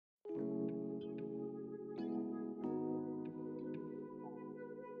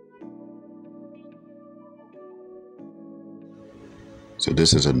So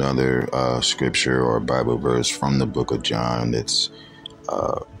this is another scripture or Bible verse from the book of John. It's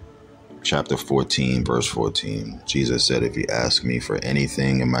chapter 14, verse 14. Jesus said, "If you ask me for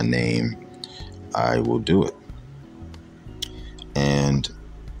anything in my name, I will do it." And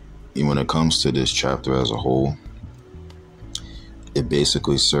when it comes to this chapter as a whole, it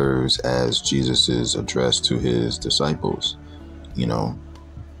basically serves as Jesus's address to his disciples.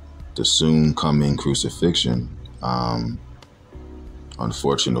 The soon coming crucifixion,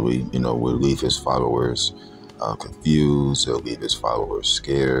 unfortunately, will leave his followers confused. It'll leave his followers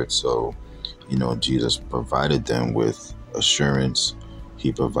scared. So, Jesus provided them with assurance.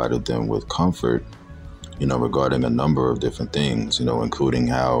 He provided them with comfort, regarding a number of different things, including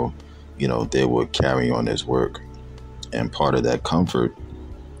how, they would carry on his work. And part of that comfort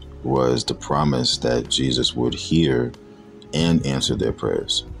was the promise that Jesus would hear and answer their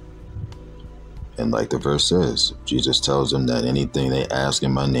prayers. And like the verse says, Jesus tells them that anything they ask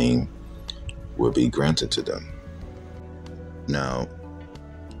in my name will be granted to them. Now,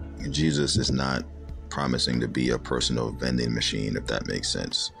 Jesus is not promising to be a personal vending machine, if that makes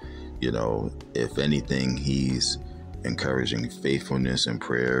sense. If anything, he's encouraging faithfulness in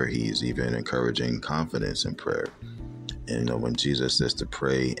prayer. He's even encouraging confidence in prayer. And, when Jesus says to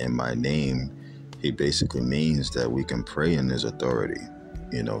pray in my name, he basically means that we can pray in his authority.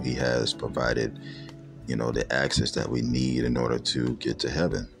 He has provided, the access that we need in order to get to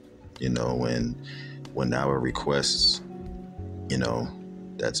heaven. When our requests,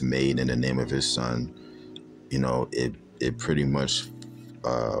 that's made in the name of his son, it pretty much,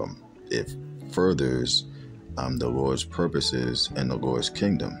 it furthers the Lord's purposes and the Lord's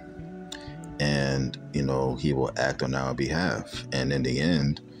kingdom. And, he will act on our behalf. And in the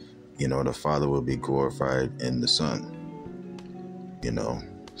end, the Father will be glorified in the Son.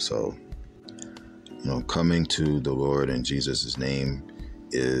 So, coming to the Lord in Jesus' name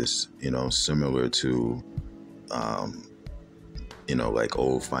is, similar to, like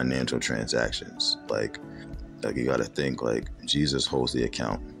old financial transactions. Like you got to think, like, Jesus holds the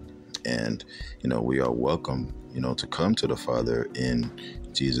account. And, we are welcome, to come to the Father in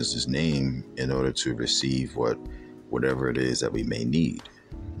Jesus' name in order to receive whatever it is that we may need.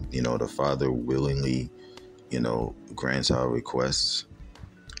 The Father willingly, grants our requests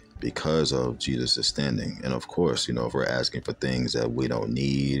because of Jesus' standing. And of course, if we're asking for things that we don't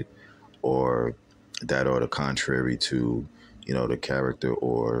need or that are the contrary to, the character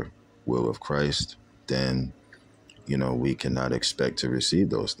or will of Christ, then, we cannot expect to receive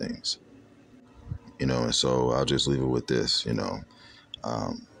those things. And so I'll just leave it with this,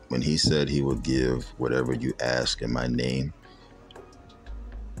 when he said he would give whatever you ask in my name,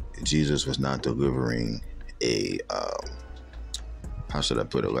 Jesus was not delivering a, how should I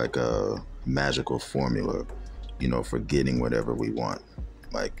put it, like a magical formula, for getting whatever we want.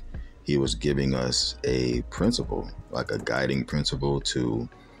 Like, he was giving us a principle, like a guiding principle to,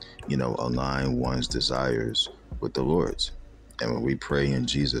 align one's desires with the Lord's. And when we pray in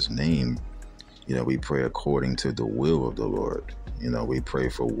Jesus' name, we pray according to the will of the Lord. We pray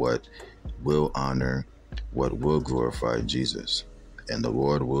for what will honor, what will glorify Jesus. And the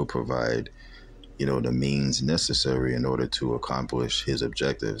Lord will provide, the means necessary in order to accomplish his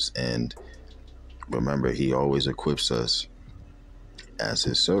objectives. And remember, he always equips us as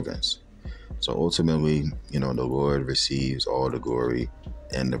his servants. So ultimately, the Lord receives all the glory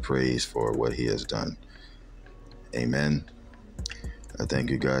and the praise for what he has done. Amen. I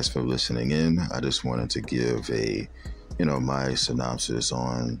thank you guys for listening in. I just wanted to give a, my synopsis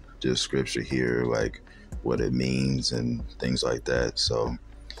on this scripture here, like what it means and things like that. So,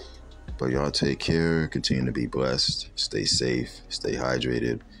 but y'all take care, continue to be blessed, stay safe, stay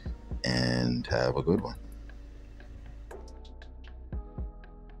hydrated, and have a good one.